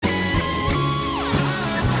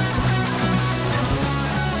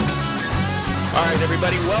All right,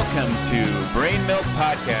 everybody, welcome to Brain Milk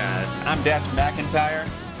Podcast. I'm Dash McIntyre.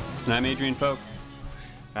 And I'm Adrian Folk.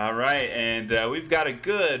 All right, and we've got a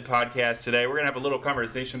good podcast today. We're going to have a little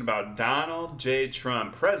conversation about Donald J.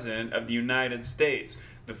 Trump, President of the United States,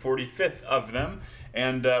 the 45th of them.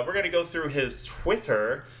 And we're going to go through his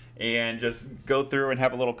Twitter and just go through and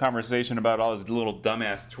have a little conversation about all his little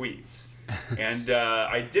dumbass tweets. And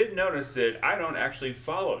I did notice that I don't actually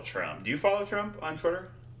follow Trump. Do you follow Trump on Twitter?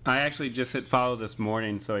 I actually just hit follow this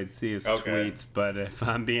morning so I'd see his tweets, but if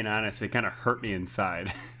I'm being honest, it kind of hurt me inside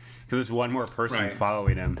because there's one more person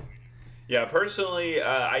following him. Yeah, personally,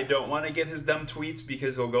 I don't want to get his dumb tweets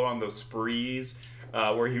because he'll go on those sprees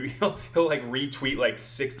where he'll like retweet like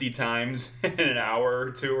 60 times in an hour or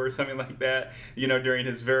two or something like that, you know, during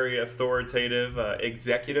his very authoritative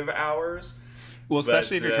executive hours. Well,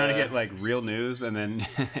 especially if you're trying to get like real news, and then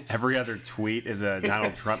every other tweet is a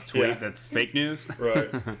Donald Trump tweet that's fake news. Right.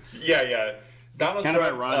 Yeah. Donald kind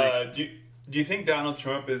Trump. Of ironic. Do you think Donald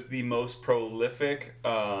Trump is the most prolific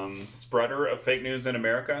spreader of fake news in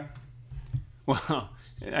America? Well,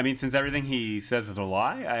 I mean, since everything he says is a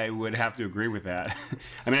lie, I would have to agree with that.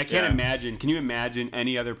 I mean, I can't imagine. Can you imagine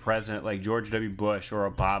any other president like George W. Bush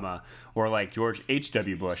or Obama or like George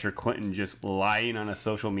H.W. Bush or Clinton just lying on a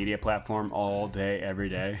social media platform all day, every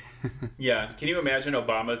day? Yeah. Can you imagine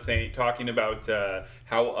Obama talking about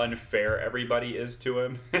how unfair everybody is to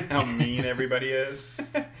him, how mean everybody is?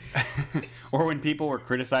 Or when people were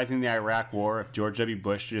criticizing the Iraq War, if George W.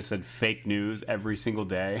 Bush just said fake news every single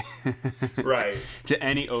day, right? To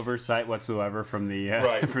any oversight whatsoever from the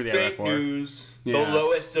for the fake Iraq War. News, the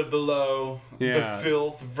lowest of the low, the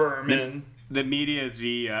filth, vermin. The media is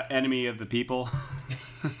the enemy of the people.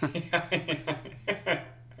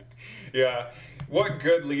 Yeah. What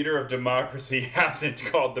good leader of democracy hasn't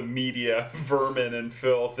called the media vermin and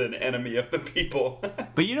filth and enemy of the people?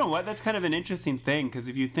 But you know what? That's kind of an interesting thing, because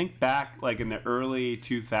if you think back, like in the early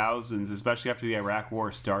 2000s, especially after the Iraq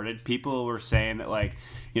War started, people were saying that, like,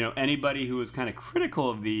 you know, anybody who was kind of critical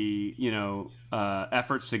of the, you know,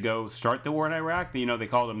 efforts to go start the war in Iraq, you know, they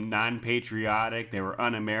called them non-patriotic, they were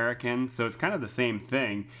un-American, so it's kind of the same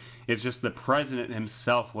thing. It's just the president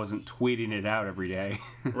himself wasn't tweeting it out every day.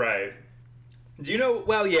 Right. Do you know,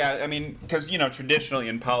 well, yeah, I mean, because, you know, traditionally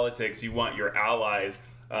in politics, you want your allies,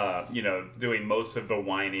 you know, doing most of the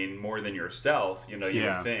whining more than yourself, you know, you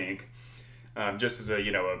would think. Just as a,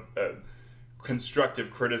 you know, a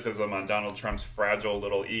constructive criticism on Donald Trump's fragile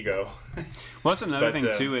little ego. Well, that's another thing,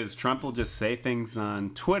 too, is Trump will just say things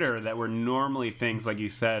on Twitter that were normally things, like you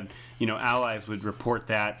said, you know, allies would report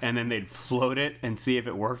that, and then they'd float it and see if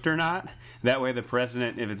it worked or not. That way the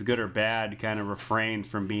president, if it's good or bad, kind of refrains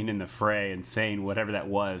from being in the fray and saying whatever that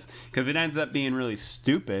was. Because it ends up being really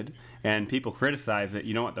stupid, and people criticize it.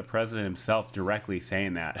 You don't want the president himself directly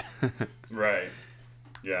saying that. Right.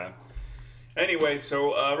 Yeah. Anyway,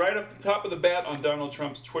 so right off the top of the bat on Donald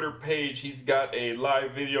Trump's Twitter page, he's got a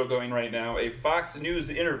live video going right now, a Fox News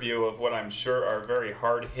interview of what I'm sure are very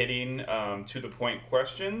hard-hitting, to-the-point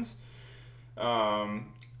questions.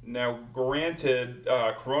 Now, granted,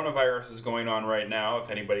 coronavirus is going on right now, if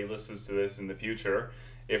anybody listens to this in the future,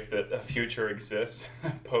 if the future exists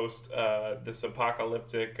post this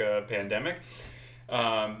apocalyptic pandemic.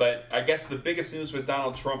 But I guess the biggest news with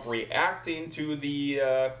Donald Trump reacting to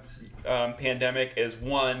the pandemic is,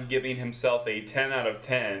 one, giving himself a 10 out of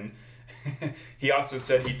 10. He also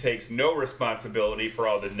said he takes no responsibility for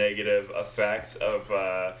all the negative effects of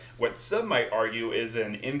what some might argue is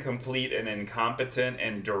an incomplete and incompetent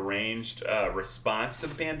and deranged response to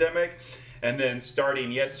the pandemic. And then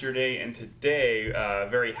starting yesterday and today,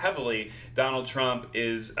 very heavily, Donald Trump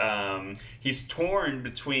is, he's torn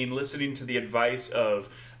between listening to the advice of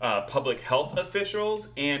public health officials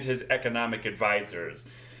and his economic advisors.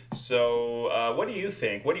 So, what do you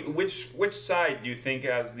think? Which side do you think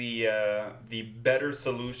has the better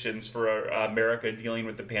solutions for America dealing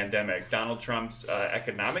with the pandemic? Donald Trump's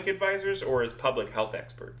economic advisors or his public health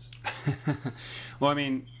experts? Well, I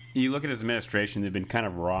mean, you look at his administration, they've been kind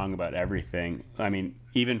of wrong about everything. I mean,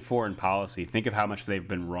 even foreign policy, think of how much they've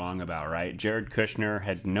been wrong about, right? Jared Kushner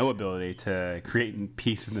had no ability to create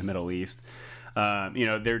peace in the Middle East. You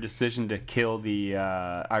know, their decision to kill the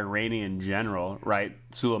Iranian general, right,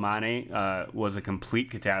 Soleimani, was a complete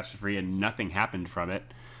catastrophe and nothing happened from it.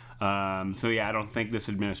 So, yeah, I don't think this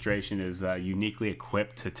administration is uniquely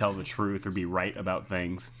equipped to tell the truth or be right about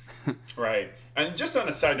things. Right. And just on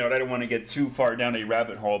a side note, I don't want to get too far down a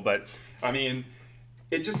rabbit hole, but, I mean,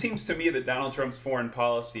 it just seems to me that Donald Trump's foreign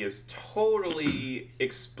policy is totally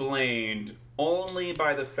explained only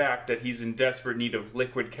by the fact that he's in desperate need of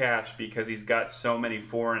liquid cash because he's got so many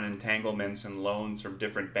foreign entanglements and loans from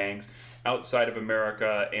different banks outside of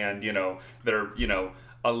America, and that are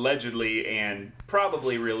allegedly and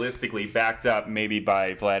probably realistically backed up maybe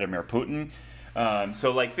by Vladimir Putin.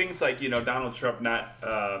 So like things like Donald Trump not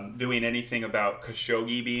doing anything about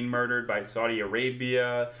Khashoggi being murdered by Saudi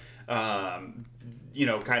Arabia, kind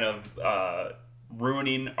of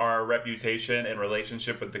ruining our reputation and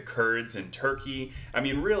relationship with the Kurds in Turkey. I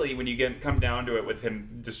mean, really, when you come down to it, with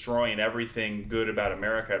him destroying everything good about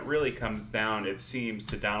America, it really comes down, it seems,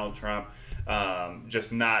 to Donald Trump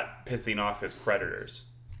just not pissing off his creditors.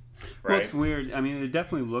 Right? Well, it's weird. I mean, it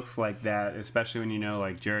definitely looks like that, especially when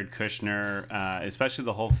like Jared Kushner, especially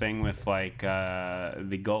the whole thing with like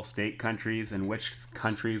the Gulf state countries and which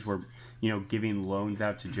countries were giving loans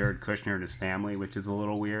out to Jared Kushner and his family, which is a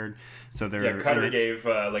little weird. So Qatar gave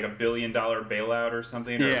like $1 billion bailout or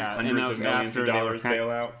something, or hundreds of millions of dollars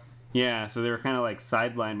bailout. Yeah, so they were kind of like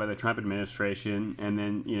sidelined by the Trump administration, and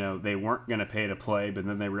then they weren't going to pay to play, but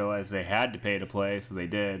then they realized they had to pay to play, so they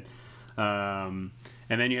did.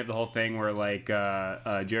 And then you have the whole thing where like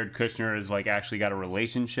Jared Kushner has like actually got a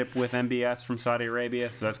relationship with MBS from Saudi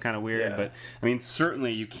Arabia, so that's kind of weird. Yeah. But I mean,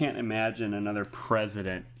 certainly you can't imagine another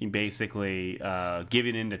president basically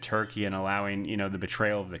giving in to Turkey and allowing the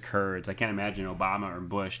betrayal of the Kurds. I can't imagine Obama or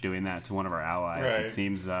Bush doing that to one of our allies. Right. It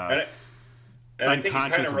seems and I think it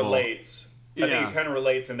kind of relates. I think it kind of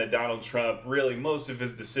relates in that Donald Trump, really, most of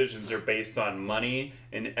his decisions are based on money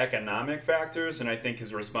and economic factors, and I think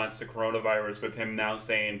his response to coronavirus, with him now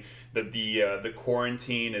saying that the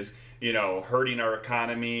quarantine is, hurting our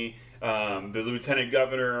economy. The lieutenant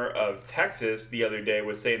governor of Texas the other day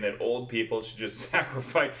was saying that old people should just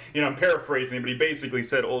sacrifice, I'm paraphrasing, but he basically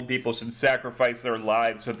said old people should sacrifice their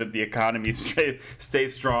lives so that the economy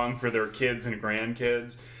stays strong for their kids and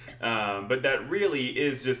grandkids. But that really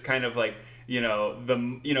is just kind of like,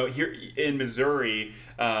 here in Missouri,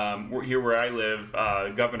 here where I live,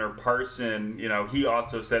 Governor Parson, he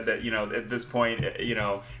also said that, at this point,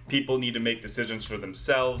 people need to make decisions for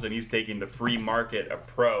themselves, and he's taking the free market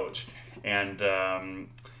approach. And,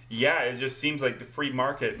 it just seems like the free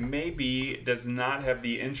market maybe does not have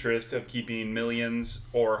the interest of keeping millions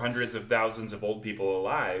or hundreds of thousands of old people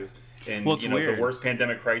alive in, the worst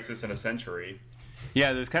pandemic crisis in a century.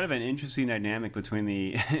 Yeah, there's kind of an interesting dynamic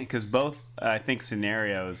between because both, I think,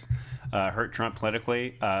 scenarios hurt Trump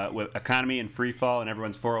politically, with economy in free fall and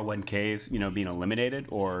everyone's 401ks, being eliminated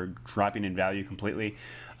or dropping in value completely.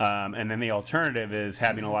 And then the alternative is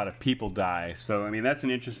having a lot of people die. So, I mean, that's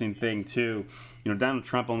an interesting thing, too. Donald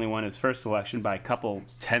Trump only won his first election by a couple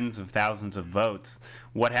tens of thousands of votes.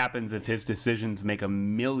 What happens if his decisions make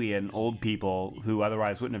 1 million old people who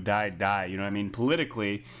otherwise wouldn't have died die? I mean,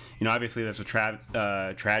 politically, obviously there's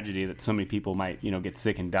a tragedy that so many people might, get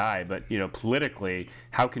sick and die. But, politically,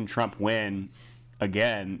 how can Trump win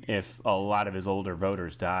again if a lot of his older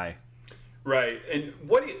voters die? Right. And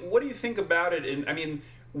what do you think about it? And I mean,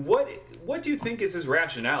 what do you think is his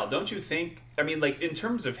rationale? Don't you think, I mean, like, in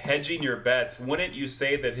terms of hedging your bets, wouldn't you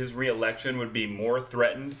say that his reelection would be more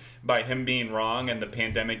threatened by him being wrong and the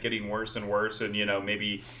pandemic getting worse and worse? And,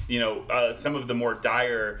 maybe, some of the more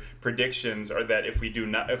dire predictions are that if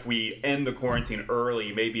we end the quarantine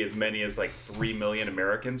early, maybe as many as like 3 million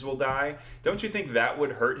Americans will die. Don't you think that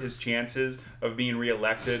would hurt his chances of being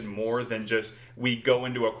reelected more than just we go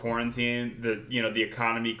into a quarantine, the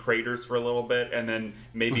economy craters for a little bit, and then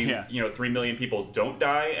maybe 3 million people don't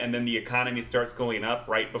die, and then the economy starts going up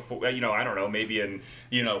right before, I don't know, maybe in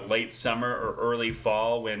late summer or early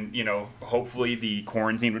fall, when hopefully the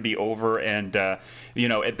quarantine would be over, and at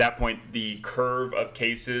that point the curve of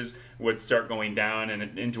cases would start going down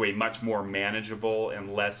and into a much more manageable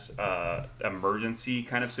and less emergency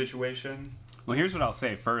kind of situation. Well, here's what I'll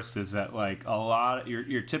say first is that, like, a lot of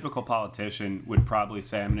your typical politician would probably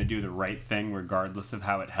say, I'm going to do the right thing regardless of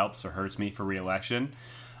how it helps or hurts me for re-election.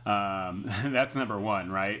 That's number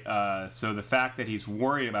one, right? So the fact that he's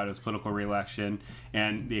worried about his political re-election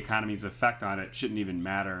and the economy's effect on it shouldn't even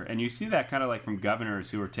matter. And you see that kind of like from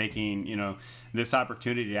governors who are taking, this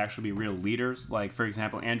opportunity to actually be real leaders. Like, for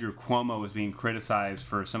example, Andrew Cuomo was being criticized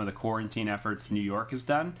for some of the quarantine efforts New York has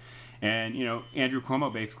done. And, Andrew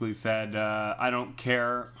Cuomo basically said, I don't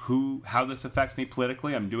care how this affects me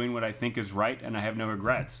politically. I'm doing what I think is right, and I have no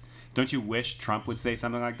regrets. Don't you wish Trump would say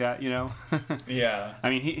something like that, Yeah. I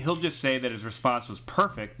mean, he'll just say that his response was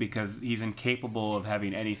perfect because he's incapable of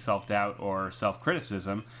having any self-doubt or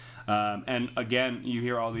self-criticism. And again, you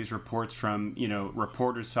hear all these reports from,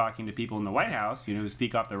 reporters talking to people in the White House, who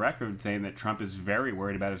speak off the record saying that Trump is very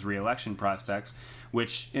worried about his reelection prospects,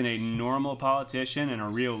 which in a normal politician and a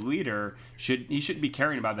real leader, he shouldn't be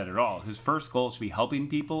caring about that at all. His first goal should be helping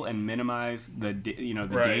people and minimize the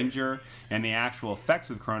danger and the actual effects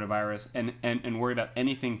of coronavirus and worry about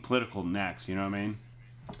anything political next. You know what I mean?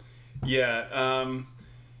 Yeah.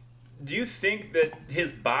 Do you think that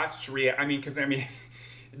his botched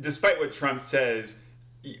despite what Trump says,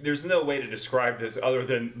 there's no way to describe this other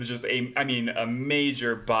than just a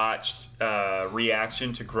major botched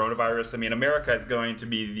reaction to coronavirus. I mean, America is going to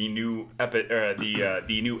be the new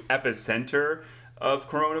epicenter of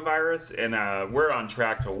coronavirus, and we're on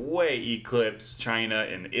track to way eclipse China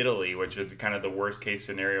and Italy, which are kind of the worst case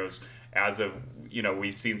scenarios as of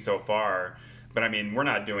we've seen so far. But I mean, we're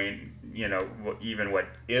not doing even what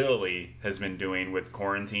Italy has been doing with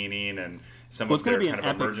quarantining and some of their kind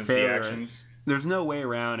of emergency actions. There's no way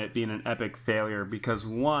around it being an epic failure because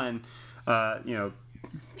one,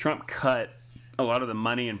 Trump cut a lot of the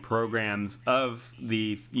money and programs of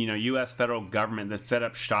the U.S. federal government that set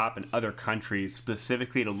up shop in other countries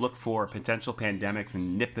specifically to look for potential pandemics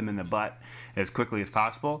and nip them in the butt as quickly as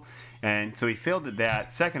possible. And so he failed at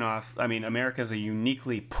that. Second off, I mean, America is a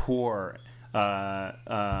uniquely poor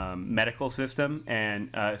medical system and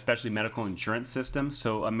especially medical insurance system.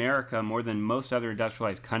 So America, more than most other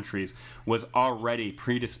industrialized countries, was already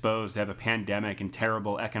predisposed to have a pandemic and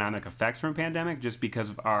terrible economic effects from a pandemic just because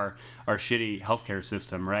of our shitty healthcare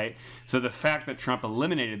system, right? So the fact that Trump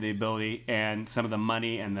eliminated the ability and some of the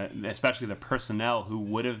money and especially the personnel who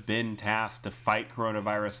would have been tasked to fight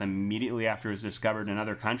coronavirus immediately after it was discovered in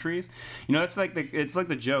other countries, it's like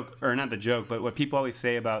the joke, or not the joke, but what people always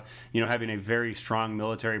say about having a very strong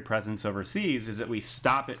military presence overseas is that we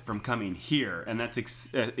stop it from coming here, and that's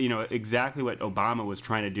exactly what Obama was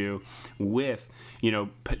trying to do with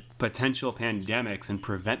potential pandemics and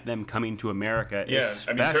prevent them coming to America. Yeah,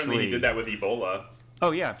 I mean, certainly he did that with Ebola. Oh,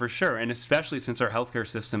 yeah, for sure. And especially since our healthcare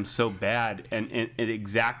system's so bad and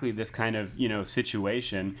exactly this kind of,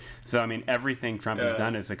 situation. So, I mean, everything Trump has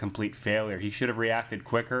done is a complete failure. He should have reacted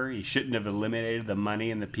quicker. He shouldn't have eliminated the money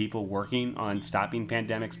and the people working on stopping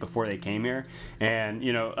pandemics before they came here. And,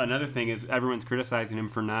 another thing is everyone's criticizing him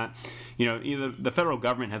for not, the federal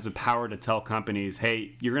government has the power to tell companies,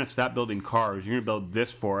 hey, you're going to stop building cars. You're going to build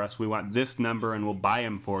this for us. We want this number and we'll buy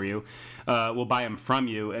them for you. We'll buy them from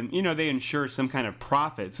you. And, they ensure some kind of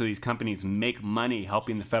profit, so these companies make money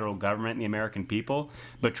helping the federal government and the American people,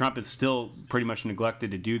 but Trump has still pretty much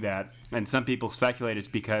neglected to do that. And some people speculate it's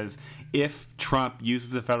because if Trump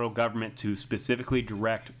uses the federal government to specifically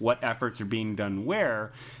direct what efforts are being done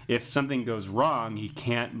where, if something goes wrong, he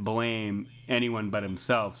can't blame anyone but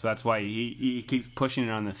himself. So that's why he keeps pushing it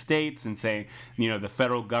on the states and saying, the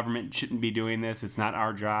federal government shouldn't be doing this. It's not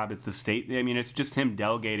our job. It's the state. I mean, it's just him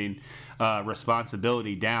delegating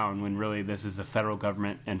responsibility down when really this is the federal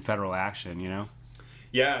government and federal action,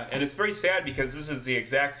 Yeah, and it's very sad because this is the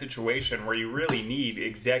exact situation where you really need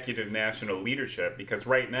executive national leadership, because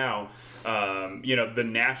right now, the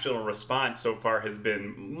national response so far has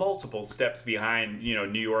been multiple steps behind,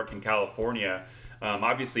 New York and California.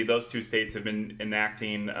 Obviously, those two states have been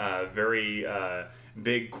enacting very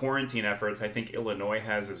big quarantine efforts. I think Illinois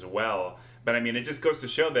has as well. But, I mean, it just goes to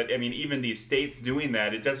show that, even these states doing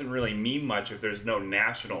that, it doesn't really mean much if there's no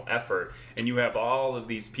national effort. And you have all of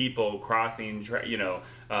these people crossing,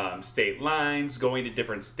 state lines, going to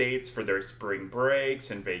different states for their spring breaks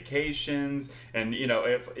and vacations. And,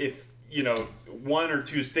 if one or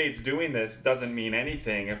two states doing this doesn't mean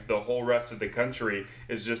anything if the whole rest of the country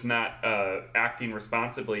is just not acting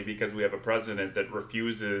responsibly because we have a president that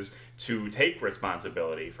refuses to take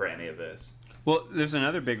responsibility for any of this. Well, there's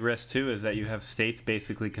another big risk, too, is that you have states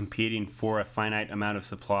basically competing for a finite amount of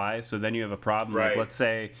supply. So then you have a problem. Right. Like, let's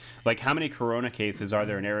say, how many corona cases are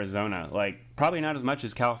there in Arizona? Probably not as much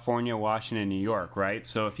as California, Washington, New York, right?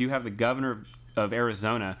 So if you have the governor of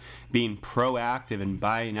Arizona being proactive and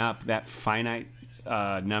buying up that finite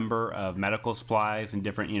number of medical supplies and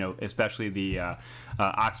different, especially the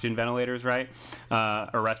oxygen ventilators, right,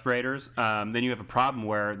 or respirators, then you have a problem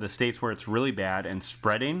where the states where it's really bad and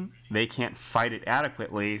spreading, they can't fight it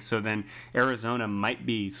adequately. So then Arizona might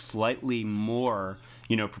be slightly more,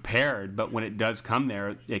 prepared, but when it does come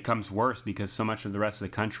there, it comes worse because so much of the rest of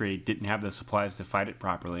the country didn't have the supplies to fight it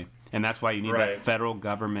properly. And that's why you need that federal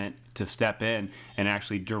government to step in and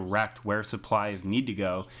actually direct where supplies need to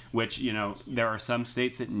go, which, there are some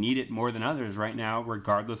states that need it more than others right now,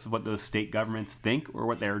 regardless of what those state governments think or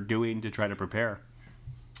what they're doing to try to prepare.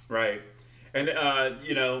 Right. And,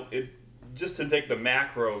 just to take the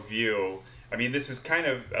macro view, I mean, this is kind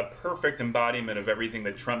of a perfect embodiment of everything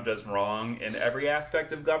that Trump does wrong in every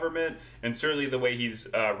aspect of government, and certainly the way he's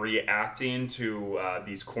reacting to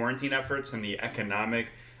these quarantine efforts and the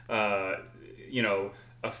economic, you know,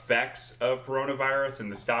 effects of coronavirus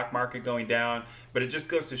and the stock market going down. But it just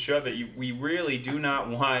goes to show that we really do not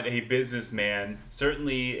want a businessman,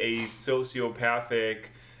 certainly a sociopathic,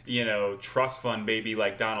 you know, trust fund baby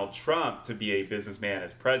like Donald Trump, to be a businessman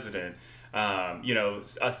as president. You know,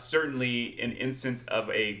 certainly an instance of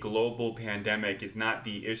a global pandemic is not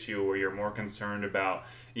the issue where you're more concerned about,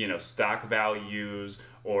 you know, stock values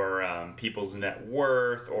or people's net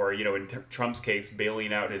worth, or, you know, in Trump's case,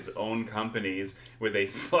 bailing out his own companies with a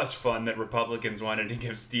slush fund that Republicans wanted to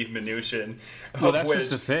give Steve Mnuchin. Well, that's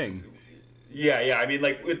just the thing. Yeah. I mean,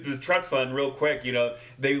 like with the trust fund, real quick, you know,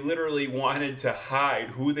 they literally wanted to hide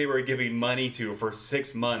who they were giving money to for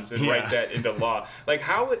 6 months and write that into law. Like,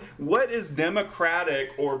 what is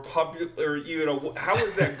democratic or public, or, you know, how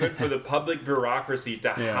is that good for the public bureaucracy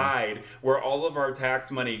to hide where all of our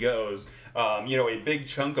tax money goes? You know, a big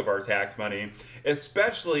chunk of our tax money,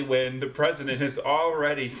 especially when the president has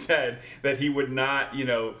already said that he would not, you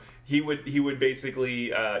know, he would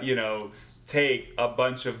basically, you know, take a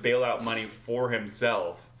bunch of bailout money for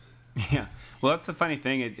himself. Yeah. Well, that's the funny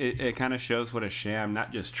thing. It kind of shows what a sham,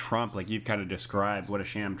 not just Trump, like you've kind of described what a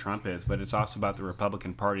sham Trump is, but it's also about the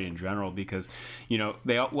Republican Party in general, because, you know,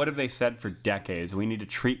 what have they said for decades? We need to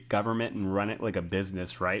treat government and run it like a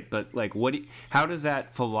business, right? But, like, how does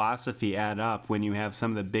that philosophy add up when you have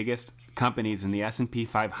some of the biggest companies in the S&P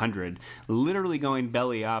 500 literally going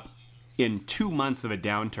belly up in 2 months of a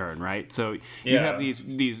downturn, right? So you have these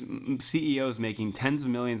CEOs making tens of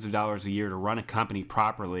millions of dollars a year to run a company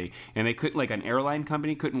properly, and they couldn't, like an airline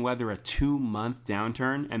company couldn't weather a 2-month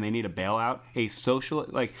downturn, and they need a bailout.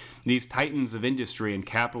 Like these titans of industry and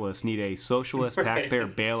capitalists need a socialist taxpayer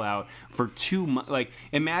bailout for 2 months. Like,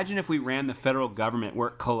 imagine if we ran the federal government where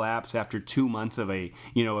it collapsed after 2 months of a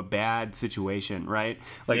bad situation, right?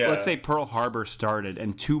 Like, let's say Pearl Harbor started,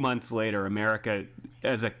 and 2 months later, America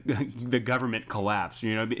the government collapsed.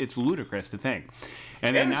 You know, it's ludicrous to think.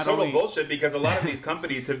 And then it's total bullshit, because a lot of these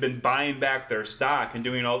companies have been buying back their stock and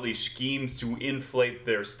doing all these schemes to inflate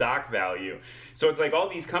their stock value. So it's like all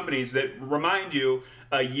these companies that, remind you,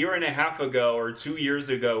 a year and a half ago or 2 years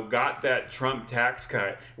ago got that Trump tax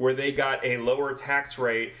cut where they got a lower tax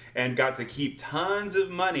rate and got to keep tons of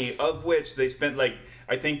money, of which they spent, like,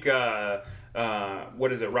 I think,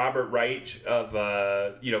 what is it, Robert Reich of,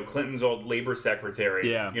 you know, Clinton's old labor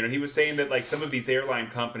secretary. Yeah. You know, he was saying that, like, some of these airline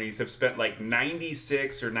companies have spent like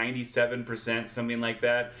 96 or 97%, something like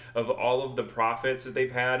that, of all of the profits that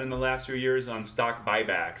they've had in the last few years on stock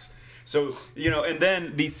buybacks. So, you know, and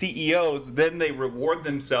then these CEOs, then they reward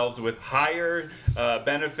themselves with higher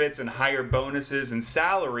benefits and higher bonuses and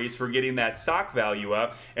salaries for getting that stock value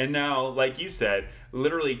up. And now, like you said,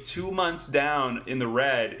 literally 2 months down in the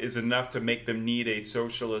red is enough to make them need a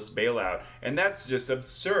socialist bailout. And that's just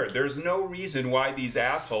absurd. There's no reason why these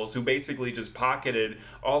assholes who basically just pocketed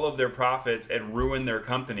all of their profits and ruined their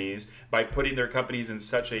companies by putting their companies in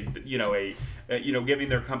such a, giving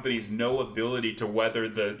their companies no ability to weather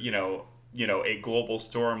the, a global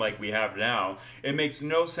storm like we have now. It makes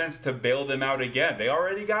no sense to bail them out again. They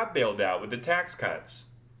already got bailed out with the tax cuts.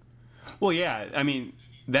 Well, yeah, I mean,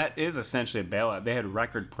 that is essentially a bailout. They had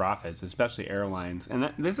record profits, especially airlines.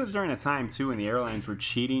 And this is during a time, too, when the airlines were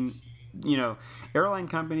cheating. You know, airline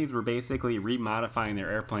companies were basically remodifying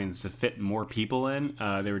their airplanes to fit more people in.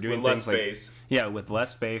 They were doing with things less space. Yeah, with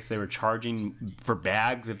less space. They were charging for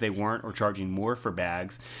bags if they weren't, or charging more for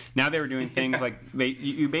bags. Now they were doing things like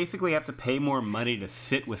you basically have to pay more money to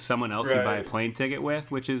sit with someone else you buy a plane ticket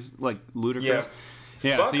with, which is, like, ludicrous. Yeah.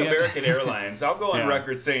 Yeah, Fuck American Airlines. I'll go on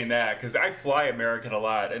record saying that, because I fly American a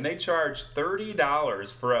lot, and they charge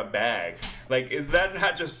 $30 for a bag. Like, is that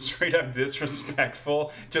not just straight up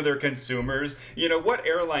disrespectful to their consumers? You know, what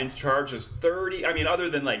airline charges $30? I mean, other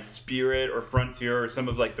than, like, Spirit or Frontier or some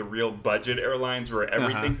of, like, the real budget airlines where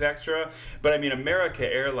everything's extra. But, I mean, American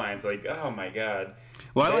Airlines, like, oh my God.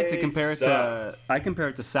 Well, I like to compare it to. I compare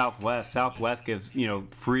it to Southwest. Southwest gives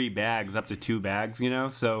free bags up to 2 bags.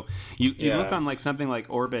 So you look on like something like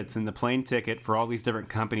Orbitz, and the plane ticket for all these different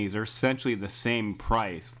companies are essentially the same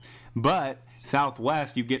price. But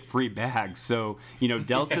Southwest, you get free bags. So,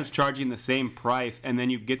 Delta's charging the same price, and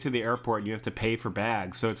then you get to the airport and you have to pay for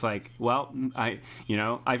bags. So it's like, well, I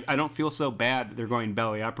don't feel so bad that they're going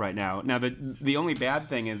belly up right now. Now, the only bad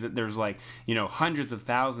thing is that there's hundreds of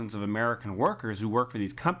thousands of American workers who work for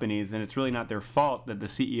these companies, and it's really not their fault that the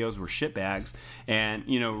CEOs were shitbags and,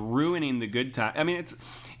 ruining the good time. I mean, it's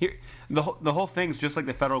here. The whole thing's just like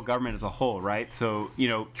the federal government as a whole, right? So,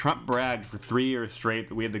 Trump bragged for 3 years straight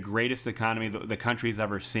that we had the greatest economy the country's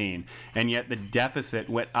ever seen, and yet the deficit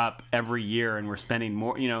went up every year, and we're spending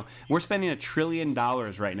more. We're spending $1 trillion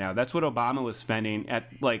right now. That's what Obama was spending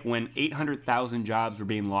at when 800,000 jobs were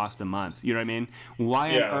being lost a month. You know what I mean?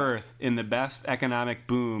 Why on earth, in the best economic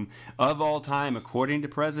boom of all time, according to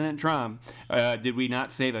President Trump, did we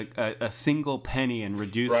not save a single penny and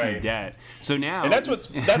reduce the debt? So now, and that's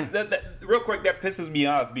real quick, that pisses me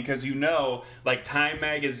off because like Time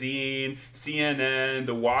Magazine, CNN,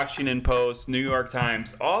 The Washington Post, New York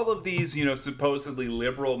Times, all of these, supposedly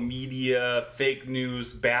liberal media, fake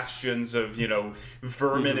news bastions of,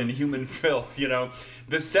 vermin and human filth,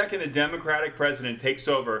 the second a Democratic president takes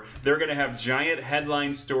over, they're going to have giant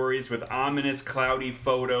headline stories with ominous, cloudy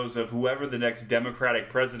photos of whoever the next Democratic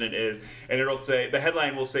president is, and the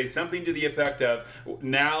headline will say something to the effect of,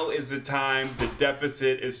 now is the time, the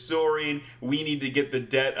deficit is soaring, we need to get the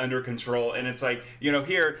debt under control. And it's like,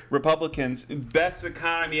 here, Republicans, best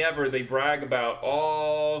economy ever, they brag about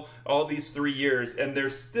all these 3 years, and they're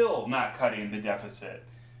still not cutting the deficit.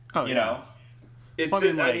 Oh, you know? It's,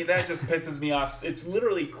 I mean, that just pisses me off. It's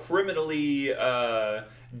literally criminally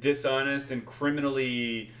dishonest and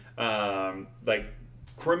criminally,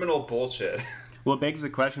 criminal bullshit. Well, it begs the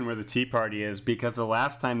question where the Tea Party is, because the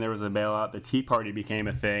last time there was a bailout, the Tea Party became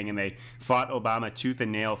a thing, and they fought Obama tooth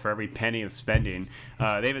and nail for every penny of spending.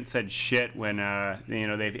 They haven't said shit when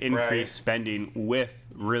they've increased spending with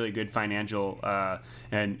really good financial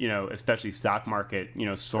and especially stock market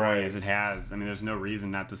soaring as it has. I mean, there's no reason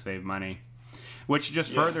not to save money. Which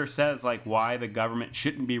just further says why the government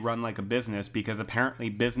shouldn't be run like a business, because apparently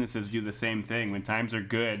businesses do the same thing. When times are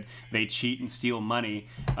good, they cheat and steal money,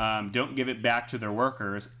 don't give it back to their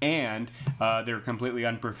workers, and they're completely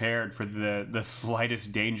unprepared for the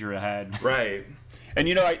slightest danger ahead. Right. And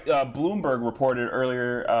Bloomberg reported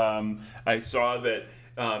earlier, I saw that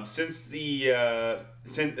in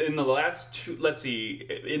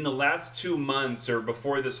the last 2 months, or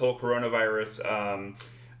before this whole coronavirus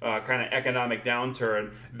kind of economic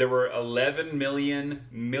downturn, there were 11 million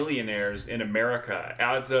millionaires in America.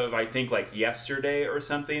 As of, I think, yesterday or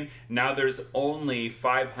something, now there's only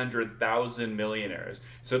 500,000 millionaires.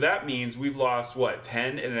 So that means we've lost,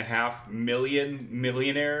 10.5 million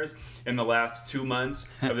millionaires in the last 2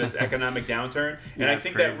 months of this economic downturn? And I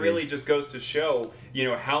think crazy. That really just goes to show,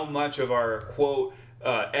 how much of our, quote,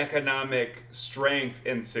 economic strength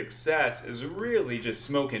and success is really just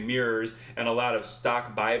smoke and mirrors, and a lot of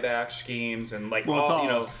stock buyback schemes and it's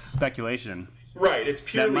all speculation. Right, it's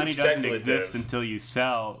purely that money speculative. Doesn't exist until you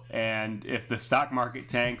sell, and if the stock market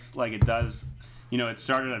tanks like it does, it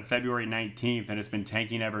started on February 19th and it's been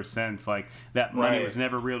tanking ever since. That money was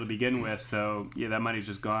never real to begin with, so that money's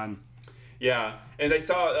just gone. Yeah, and I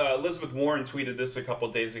saw Elizabeth Warren tweeted this a couple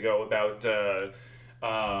days ago about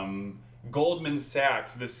Goldman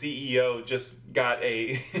Sachs, the CEO, just got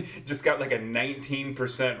a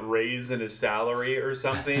 19% raise in his salary or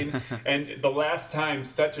something. And the last time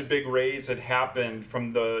such a big raise had happened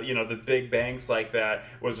from the big banks like that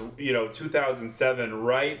was 2007,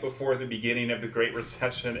 right before the beginning of the Great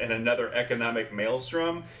Recession and another economic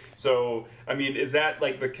maelstrom. So I mean, is that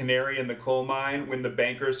the canary in the coal mine? When the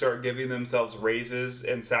bankers start giving themselves raises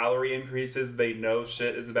and salary increases, they know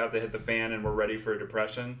shit is about to hit the fan and we're ready for a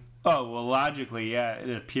depression? Oh, well, logically, yeah,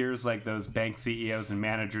 it appears like those bank CEOs and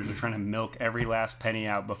managers are trying to milk every last penny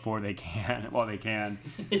out before they can, while they can.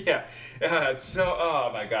 Yeah, it's so,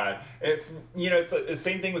 oh my God. It's the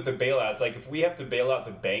same thing with the bailouts. If we have to bail out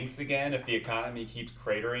the banks again, if the economy keeps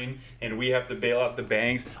cratering and we have to bail out the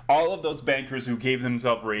banks, all of those bankers who gave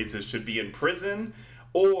themselves raises should be in prison,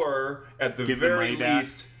 or at the very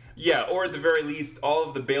least, or at the very least, all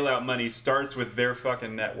of the bailout money starts with their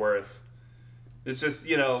fucking net worth. It's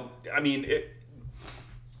just, I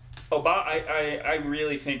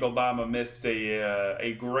really think Obama missed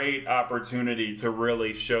a great opportunity to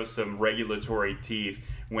really show some regulatory teeth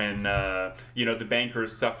when, the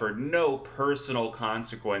bankers suffered no personal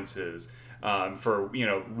consequences for,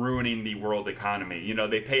 ruining the world economy.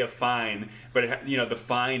 They pay a fine, but, the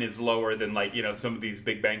fine is lower than, some of these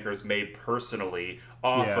big bankers made personally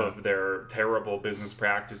off of their terrible business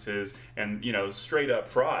practices and, straight up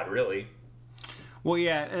fraud, really. Well,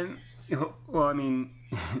 yeah, and I mean,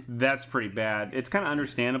 That's pretty bad. It's kind of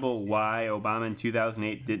understandable why Obama in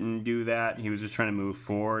 2008 didn't do that. He was just trying to move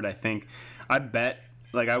forward. I bet,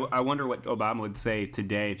 like, I wonder what Obama would say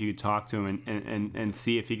today if you could talk to him and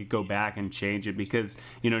see if he could go back and change it. Because,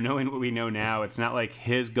 knowing what we know now, it's not like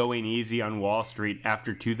his going easy on Wall Street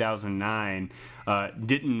after 2009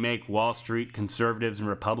 didn't make Wall Street conservatives and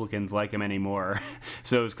Republicans like him anymore.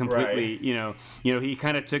 So it was completely, Right. He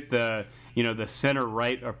kind of took the center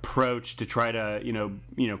right approach to try to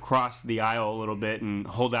cross the aisle a little bit and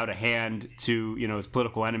hold out a hand to his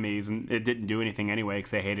political enemies, and it didn't do anything anyway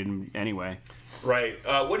because they hated him anyway. Right.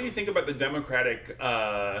 What do you think about the Democratic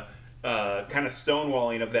kind of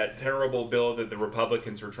stonewalling of that terrible bill that the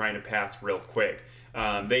Republicans were trying to pass real quick?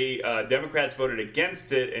 Democrats voted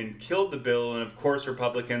against it and killed the bill, and of course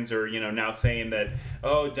Republicans are now saying that,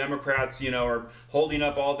 oh, Democrats are holding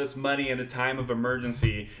up all this money in a time of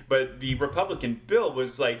emergency. But the Republican bill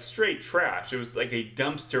was like straight trash. It was like a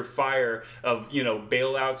dumpster fire of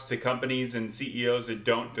bailouts to companies and CEOs that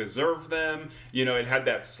don't deserve them. It had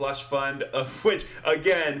that slush fund, of which,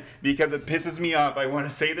 again, because it pisses me off, I want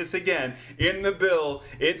to say this again. In the bill,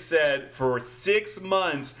 it said for 6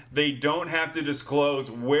 months they don't have to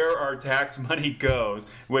disclose where our tax money goes,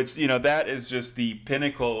 which that is just the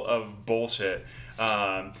pinnacle of bullshit.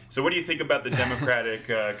 So what do you think about the Democratic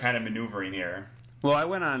kind of maneuvering here? Well, I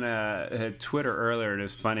went on Twitter earlier, and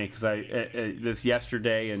it's funny because this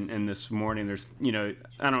yesterday and this morning, there's,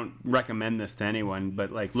 I don't recommend this to anyone,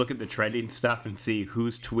 but like look at the trending stuff and see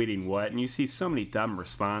who's tweeting what, and you see so many dumb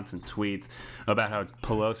response and tweets about how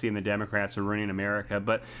Pelosi and the Democrats are ruining America.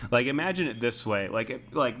 But like, imagine it this way,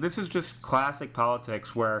 like this is just classic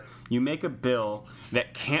politics where you make a bill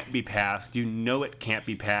that can't be passed, it can't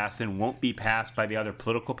be passed and won't be passed by the other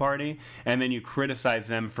political party, and then you criticize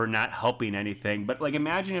them for not helping anything. But like,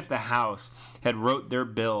 imagine if the House had wrote their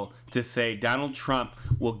bill to say Donald Trump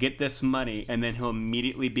will get this money and then he'll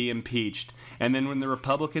immediately be impeached. And then when the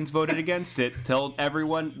Republicans voted against it, told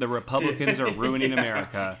everyone the Republicans are ruining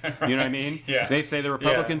America. You know what I mean? Yeah. They say the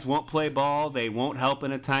Republicans won't play ball, they won't help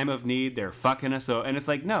in a time of need, they're fucking us. And it's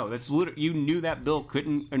like, no, that's you knew that bill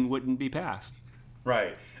couldn't and wouldn't be passed.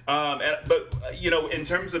 Right. But in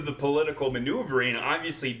terms of the political maneuvering,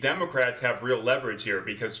 obviously Democrats have real leverage here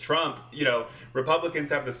because Trump, Republicans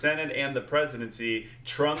have the Senate and the presidency.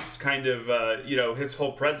 Trump's kind of, his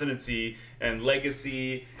whole presidency and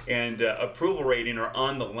legacy and approval rating are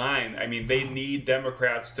on the line. I mean, they need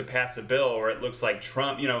Democrats to pass a bill, or it looks like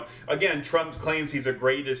Trump, again, Trump claims he's the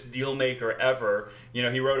greatest deal maker ever.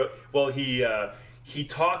 He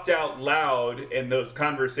talked out loud, and those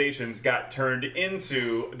conversations got turned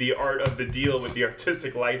into the art of the deal with the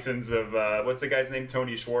artistic license of what's the guy's name?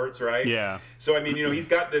 Tony Schwartz, right? Yeah. So I mean, he's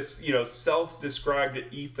got this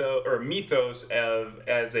self-described mythos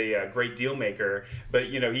as a great deal maker, but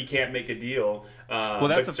he can't make a deal. Well,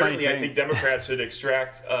 that's but the funny certainly, thing. I think Democrats should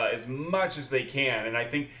extract as much as they can, and I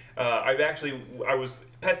think I was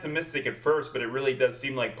pessimistic at first, but it really does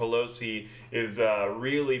seem like Pelosi is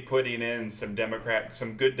really putting in some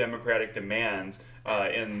good Democratic demands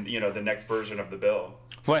in the next version of the bill.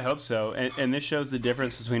 Well, I hope so. And this shows the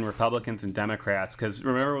difference between Republicans and Democrats. Because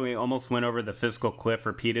remember, we almost went over the fiscal cliff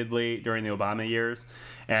repeatedly during the Obama years.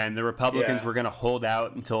 And the Republicans were going to hold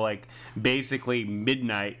out until like basically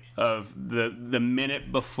midnight of the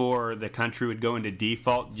minute before the country would go into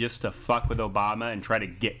default just to fuck with Obama and try to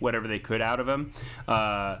get whatever they could out of him.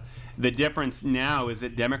 The difference now is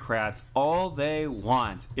that Democrats, all they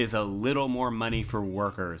want is a little more money for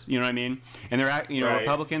workers. You know what I mean? And they're, right.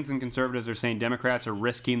 Republicans and conservatives are saying Democrats are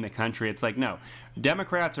risking the country. It's like, no,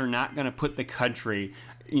 Democrats are not going to put the country,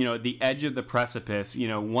 at the edge of the precipice,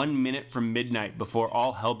 1 minute from midnight before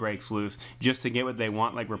all hell breaks loose just to get what they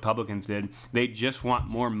want like Republicans did. They just want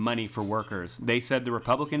more money for workers. They said the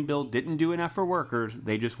Republican bill didn't do enough for workers.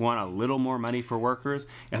 They just want a little more money for workers,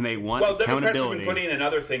 and they want accountability. Democrats have been putting in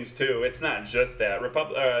other things too. It's not just that.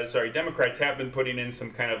 Democrats have been putting in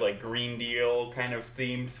some kind of like Green Deal kind of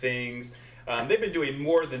themed things. They've been doing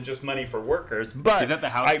more than just money for workers. But is that the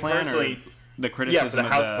House plan or the criticism for the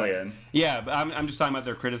House plan? Yeah, but I'm just talking about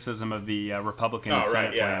their criticism of the Republican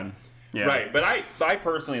Senate plan. Yeah. Right, but I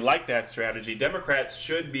personally like that strategy. Democrats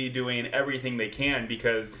should be doing everything they can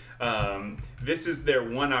because this is their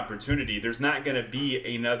one opportunity. There's not going to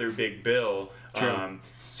be another big bill. True.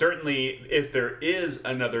 Certainly, if there is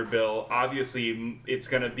another bill, obviously it's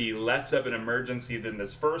going to be less of an emergency than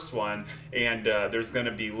this first one, and there's going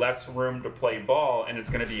to be less room to play ball, and it's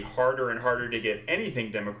going to be harder and harder to get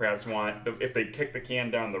anything Democrats want if they kick the can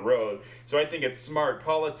down the road. So I think it's smart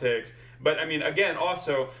politics. But I mean, again,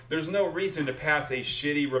 also, there's no reason to pass a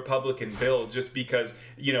shitty Republican bill just because,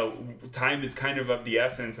 time is kind of the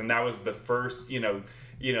essence, and that was the first,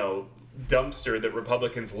 dumpster that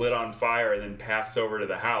Republicans lit on fire and then passed over to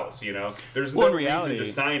the House. There's no reason to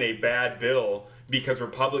sign a bad bill because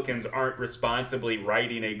Republicans aren't responsibly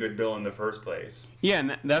writing a good bill in the first place. Yeah,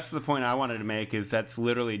 and that's the point I wanted to make, is that's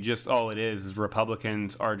literally just all it is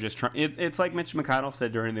Republicans are just trying. It's like Mitch McConnell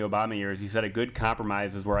said during the Obama years. He said a good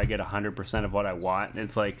compromise is where I get 100% of what I want. And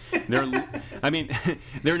it's like,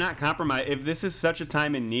 they're not compromise. If this is such a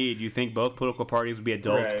time in need, you think both political parties would be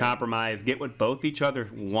adults, compromise, get what both each other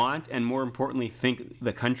want, and more importantly, think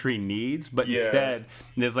the country needs. But instead,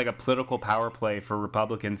 there's like a political power play for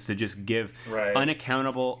Republicans to just give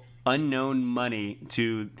unaccountable, unknown money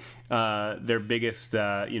to their biggest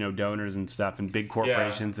donors and stuff, and big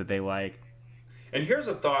corporations that they like. And here's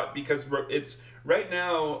a thought, because it's right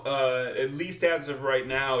now, at least as of right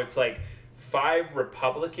now, it's like 5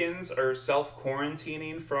 Republicans are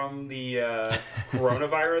self-quarantining from the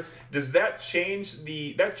coronavirus. Does that change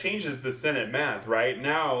that changes the Senate math, right?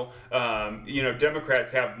 Now,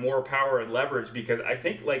 Democrats have more power and leverage, because I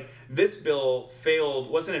think this bill failed,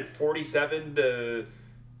 wasn't it 47 to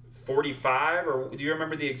 45, or do you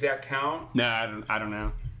remember the exact count? No, I don't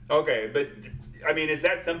know. Okay, but I mean, is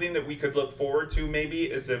that something that we could look forward to,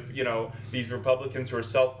 maybe, as if, these Republicans who are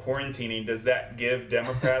self-quarantining, does that give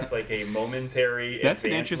Democrats a momentary that's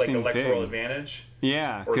an interesting electoral thing. advantage?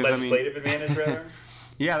 Yeah. Or legislative advantage, rather?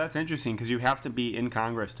 Yeah, that's interesting, because you have to be in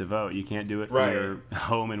Congress to vote. You can't do it from your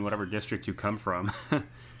home in whatever district you come from.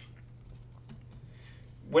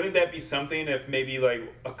 Wouldn't that be something if maybe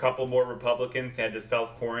a couple more Republicans had to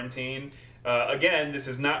self-quarantine? Again, this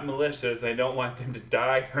is not malicious. I don't want them to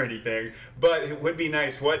die or anything, but it would be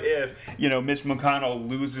nice. What if, Mitch McConnell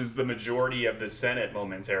loses the majority of the Senate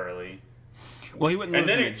momentarily? Well, he wouldn't lose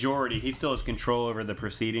the majority. He still has control over the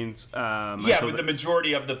proceedings. But the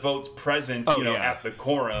majority of the votes present, at the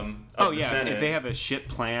quorum of the Senate. If they have a shit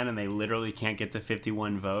plan and they literally can't get to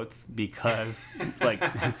 51 votes because,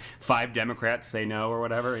 5 Democrats say no or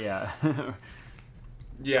whatever, Yeah,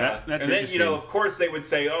 and then, of course they would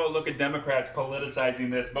say, oh, look at Democrats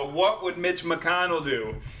politicizing this, but what would Mitch McConnell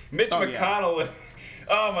do? Mitch McConnell would...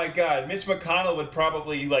 Oh my God, Mitch McConnell would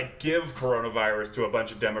probably give coronavirus to a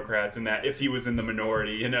bunch of Democrats in that, if he was in the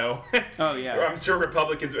minority, Oh yeah. I'm sure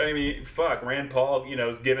Republicans, Rand Paul,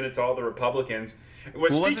 is giving it to all the Republicans.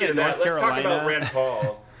 Speaking of that, let's talk about Rand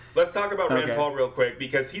Paul. Let's talk about Rand Paul real quick,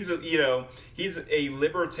 because he's a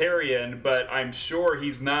libertarian, but I'm sure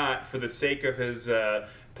he's not, for the sake of his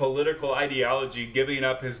political ideology, giving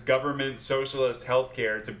up his government socialist health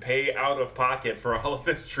care to pay out of pocket for all of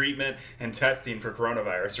this treatment and testing for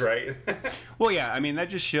coronavirus, right? Well, yeah, that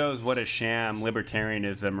just shows what a sham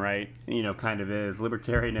libertarianism, right, kind of is.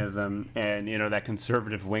 Libertarianism and, that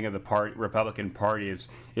conservative wing of the Republican Party is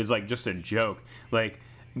just a joke.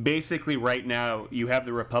 Basically, right now, you have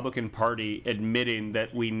the Republican Party admitting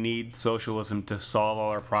that we need socialism to solve all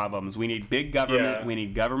our problems. We need big government, we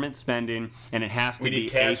need government spending, and it has to be ASAP. We need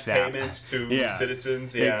cash payments to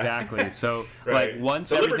citizens. Yeah. Exactly. So, once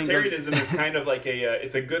so everything libertarianism is kind of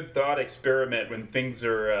it's a good thought experiment when things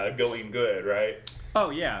are going good, right?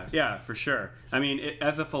 Oh, yeah, for sure.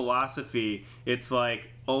 As a philosophy, it's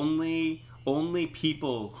only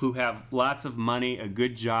people who have lots of money, a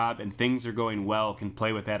good job, and things are going well can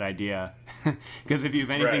play with that idea. Because if you have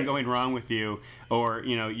anything going wrong with you or,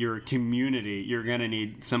 your community, you're going to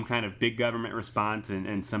need some kind of big government response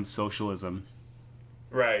and some socialism.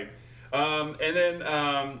 Right. And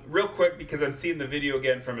then real quick, because I'm seeing the video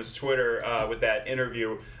again from his Twitter with that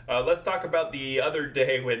interview, let's talk about the other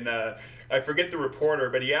day when... I forget the reporter,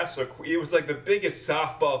 but he asked it was the biggest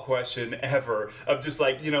softball question ever, of just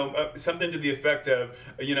something to the effect of,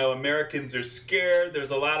 Americans are scared,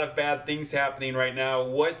 there's a lot of bad things happening right now,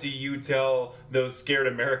 what do you tell those scared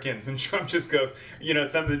Americans? And Trump just goes,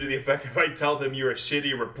 something to the effect of, I tell them you're a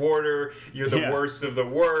shitty reporter, you're the worst of the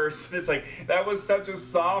worst. And it's that was such a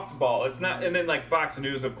softball. It's not, and then Fox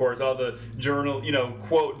News, of course, all the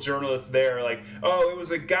quote journalists there, oh, it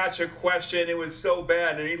was a gotcha question, it was so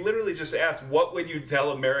bad. And he literally just asked, what would you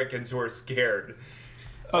tell Americans who are scared?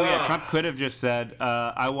 Oh, yeah, Trump could have just said,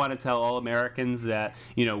 I want to tell all Americans that,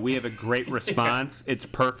 we have a great response, it's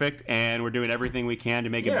perfect, and we're doing everything we can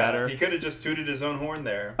to make it better. He could have just tooted his own horn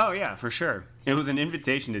there. Oh, yeah, for sure. It was an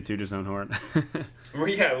invitation to toot his own horn. Well,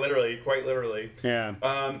 yeah, literally, quite literally. Yeah.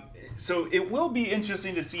 So it will be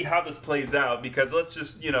interesting to see how this plays out, because let's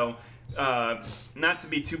just, not to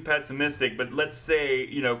be too pessimistic, but let's say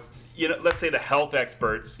let's say the health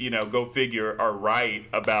experts, go figure, are right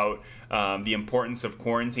about the importance of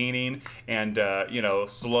quarantining and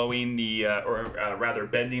slowing or rather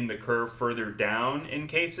bending the curve further down in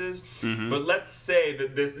cases. But let's say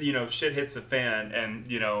that this, shit hits the fan, and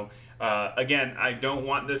again, I don't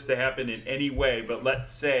want this to happen in any way, but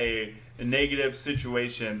let's say a negative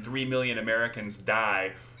situation, 3 million Americans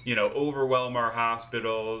die. Overwhelm our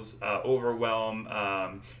hospitals,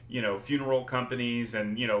 overwhelm, funeral companies,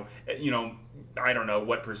 and I don't know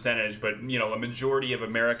what percentage, but a majority of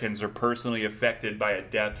Americans are personally affected by a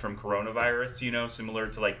death from coronavirus. Similar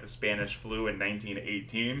to like the Spanish flu in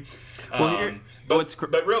 1918.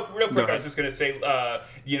 But real quick, I was just gonna say,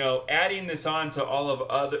 adding this on to all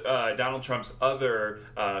of Donald Trump's other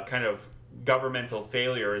kind of governmental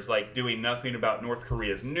failures, like doing nothing about North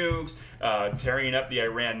Korea's nukes, tearing up the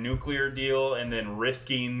Iran nuclear deal, and then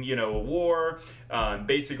risking, a war,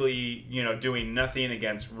 basically, doing nothing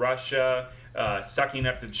against Russia, sucking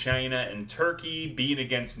up to China and Turkey, being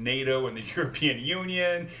against NATO and the European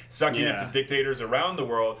Union, sucking up to dictators around the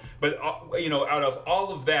world. But, out of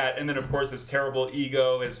all of that, and then, of course, his terrible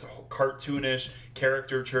ego, his cartoonish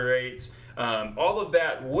character traits, all of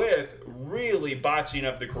that with really botching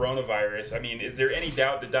up the coronavirus. I mean, is there any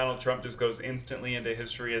doubt that Donald Trump just goes instantly into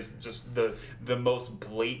history as just the most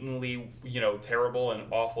blatantly, terrible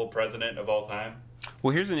and awful president of all time?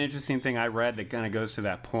 Well, here's an interesting thing I read that kind of goes to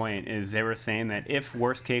that point, is they were saying that if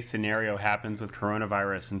worst case scenario happens with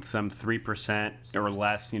coronavirus and some 3% or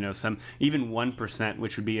less, some even 1%,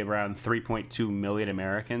 which would be around 3.2 million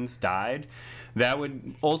Americans died, that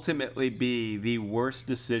would ultimately be the worst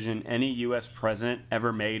decision any U.S. president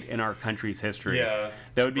ever made in our country's history. Yeah,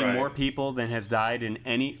 that would be more people than has died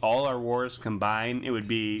in all our wars combined. It would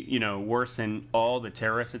be, worse than all the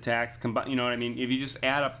terrorist attacks combined. You know what I mean? If you just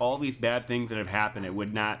add up all these bad things that have happened, it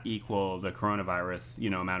would not equal the coronavirus,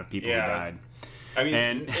 amount of people who died. I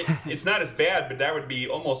mean, it's not as bad, but that would be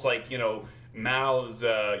almost like, Mao's,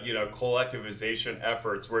 collectivization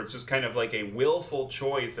efforts, where it's just kind of like a willful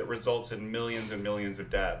choice that results in millions and millions of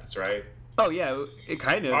deaths, right? Oh, yeah, it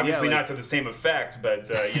kind of. Obviously not to the same effect,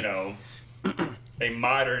 but, a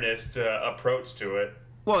modernist approach to it.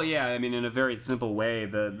 Well, yeah, I mean, in a very simple way,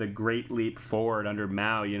 the Great Leap Forward under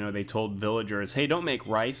Mao, they told villagers, hey, don't make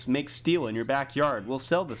rice, make steel in your backyard. We'll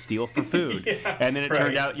sell the steel for food. And then it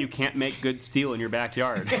turned out you can't make good steel in your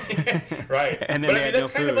backyard. Right. And then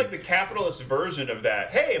that's kind of like the capitalist version of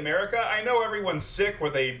that. Hey, America, I know everyone's sick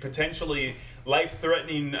with a potentially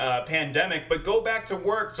life-threatening pandemic, but go back to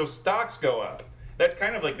work so stocks go up. That's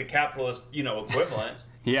kind of like the capitalist, equivalent.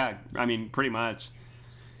 Yeah, I mean, pretty much.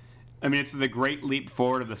 I mean, it's the great leap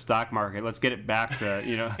forward of the stock market. Let's get it back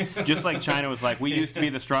to, just like China was like, we used to be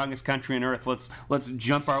the strongest country on earth. Let's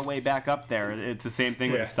jump our way back up there. It's the same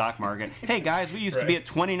thing with the stock market. Hey, guys, we used to be at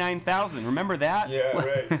 29,000. Remember that? Yeah,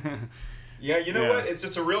 right. Yeah, you know what? It's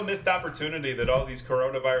just a real missed opportunity that all these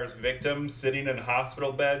coronavirus victims sitting in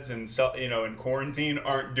hospital beds and in quarantine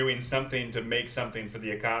aren't doing something to make something for the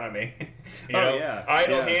economy.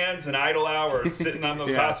 Idle hands and idle hours sitting on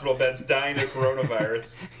those hospital beds dying of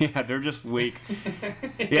coronavirus. Yeah, they're just weak.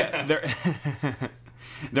 They're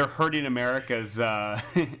hurting America's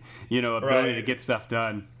ability to get stuff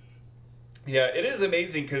done. Yeah, it is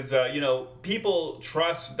amazing because, people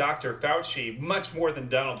trust Dr. Fauci much more than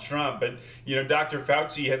Donald Trump. But, Dr.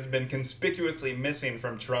 Fauci has been conspicuously missing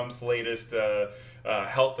from Trump's latest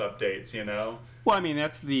health updates, Well, I mean,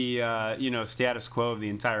 that's the, status quo of the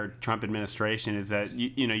entire Trump administration is that,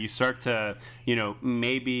 you start to,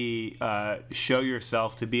 maybe show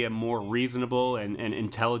yourself to be a more reasonable and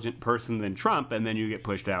intelligent person than Trump, and then you get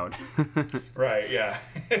pushed out. Right, yeah,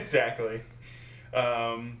 exactly.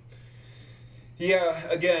 Yeah,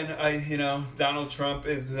 again, Donald Trump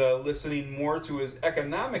is listening more to his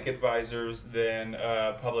economic advisors than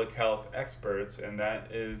public health experts, and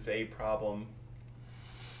that is a problem.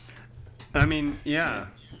 I mean, yeah.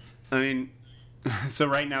 So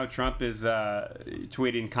right now Trump is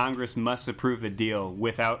tweeting, Congress must approve the deal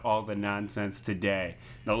without all the nonsense today.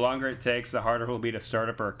 The longer it takes, the harder it will be to start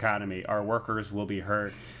up our economy. Our workers will be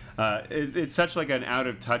hurt. It's such like an out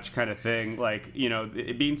of touch kind of thing. Like,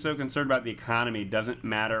 being so concerned about the economy doesn't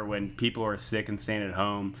matter when people are sick and staying at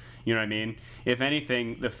home. You know what I mean? If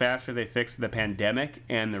anything, the faster they fix the pandemic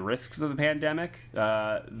and the risks of the pandemic,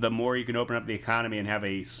 the more you can open up the economy and have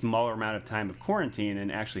a smaller amount of time of quarantine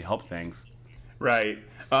and actually help things. Right.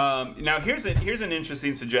 Now, here's an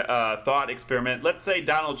interesting thought experiment. Let's say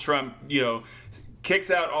Donald Trump,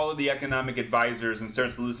 kicks out all of the economic advisors and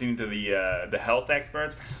starts listening to the health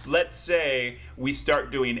experts. Let's say we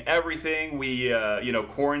start doing everything. We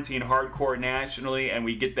quarantine hardcore nationally, and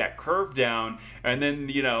we get that curve down. And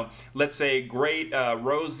then let's say great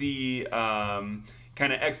rosy.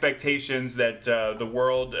 Kind of expectations that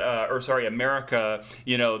America,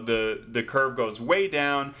 the curve goes way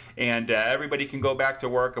down and everybody can go back to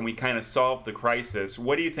work and we kind of solve the crisis.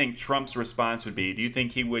 What do you think Trump's response would be? Do you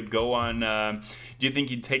think he would go on, do you think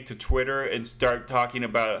he'd take to Twitter and start talking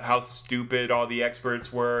about how stupid all the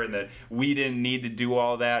experts were and that we didn't need to do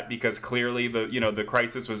all that because clearly the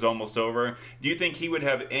crisis was almost over? Do you think he would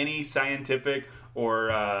have any scientific or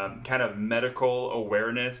kind of medical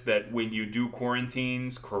awareness that when you do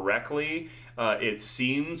quarantines correctly, it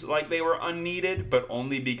seems like they were unneeded, but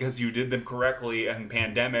only because you did them correctly and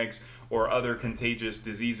pandemics or other contagious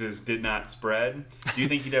diseases did not spread? Do you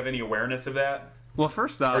think he'd have any awareness of that? Well,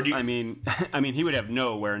 first off, I mean, he would have no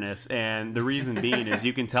awareness, and the reason being is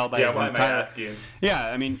you can tell by his entire.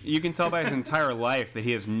 You can tell by his entire life that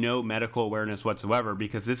he has no medical awareness whatsoever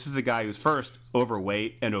because this is a guy who's first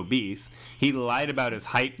overweight and obese. He lied about his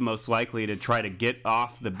height, most likely to try to get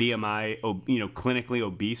off the BMI, clinically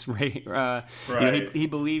obese rate. Right. He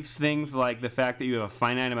believes things like the fact that you have a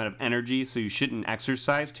finite amount of energy, so you shouldn't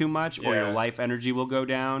exercise too much, or your life energy will go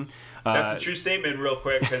down. That's a true statement, real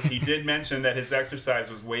quick, because he did mention that his exercise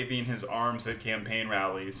was waving his arms at campaign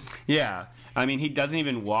rallies. Yeah, I mean, he doesn't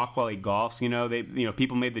even walk while he golfs.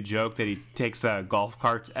 People made the joke that he takes golf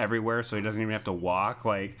carts everywhere, so he doesn't even have to walk.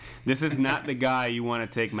 Like, this is not the guy you want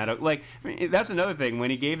to take medical. Like, that's another thing. When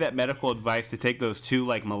he gave that medical advice to take those two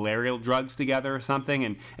malarial drugs together or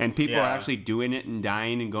something, and people are actually doing it and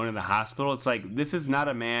dying and going to the hospital, it's like this is not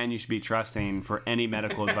a man you should be trusting for any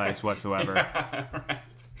medical advice whatsoever. Yeah, right.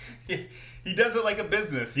 He does it like a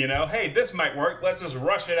business, Hey, this might work. Let's just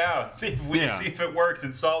rush it out. See if it works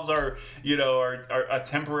and solves our a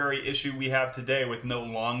temporary issue we have today with no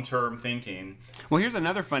long-term thinking. Well, here's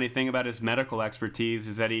another funny thing about his medical expertise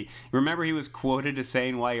is that he was quoted as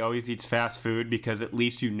saying why he always eats fast food because at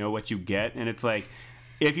least you know what you get, and it's like.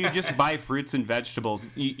 If you just buy fruits and vegetables,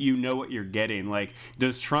 you know what you're getting. Like,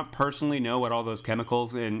 does Trump personally know what all those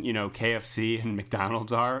chemicals in KFC and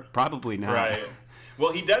McDonald's are? Probably not. Right.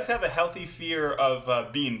 Well, he does have a healthy fear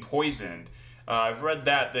of being poisoned. I've read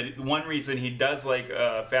that one reason he does like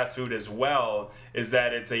fast food as well is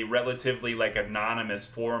that it's a relatively anonymous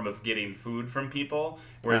form of getting food from people.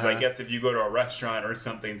 Whereas I guess if you go to a restaurant or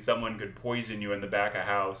something, someone could poison you in the back of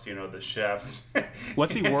house, the chefs.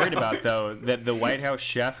 What's he worried about, though? That the White House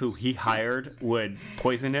chef who he hired would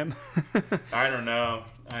poison him? I don't know.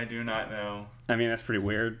 I do not know. I mean, that's pretty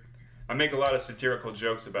weird. I make a lot of satirical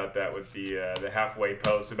jokes about that with the Halfway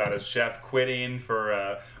Post about a chef quitting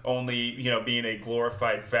for only being a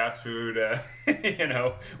glorified fast food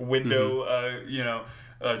window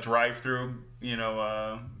drive-through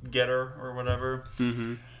getter or whatever.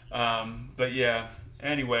 Mm-hmm. But yeah.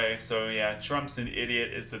 Anyway, so yeah, Trump's an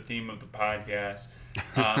idiot is the theme of the podcast.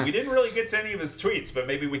 We didn't really get to any of his tweets, but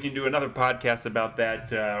maybe we can do another podcast about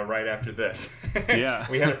that right after this. Yeah.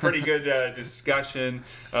 We had a pretty good discussion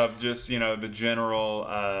of just, the general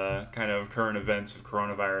kind of current events of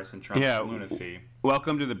coronavirus and Trump's lunacy.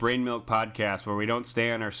 Welcome to the Brain Milk Podcast, where we don't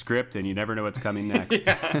stay on our script and you never know what's coming next.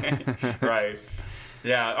 Yeah, right.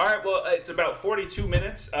 Yeah. All right. Well, it's about 42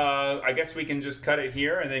 minutes. I guess we can just cut it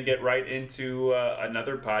here and then get right into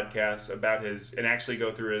another podcast about and actually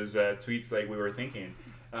go through his tweets like we were thinking.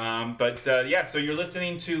 So you're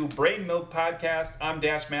listening to Brain Milk Podcast. I'm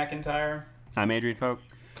Dash McIntyre. I'm Adrian Polk.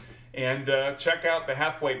 And check out the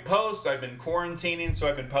Halfway Post. I've been quarantining, so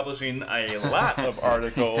I've been publishing a lot of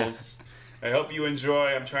articles. I hope you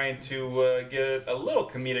enjoy. I'm trying to get a little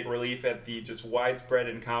comedic relief at the just widespread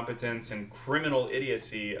incompetence and criminal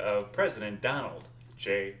idiocy of President Donald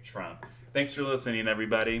J. Trump. Thanks for listening,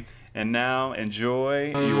 everybody. And now,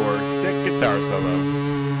 enjoy your sick guitar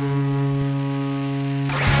solo.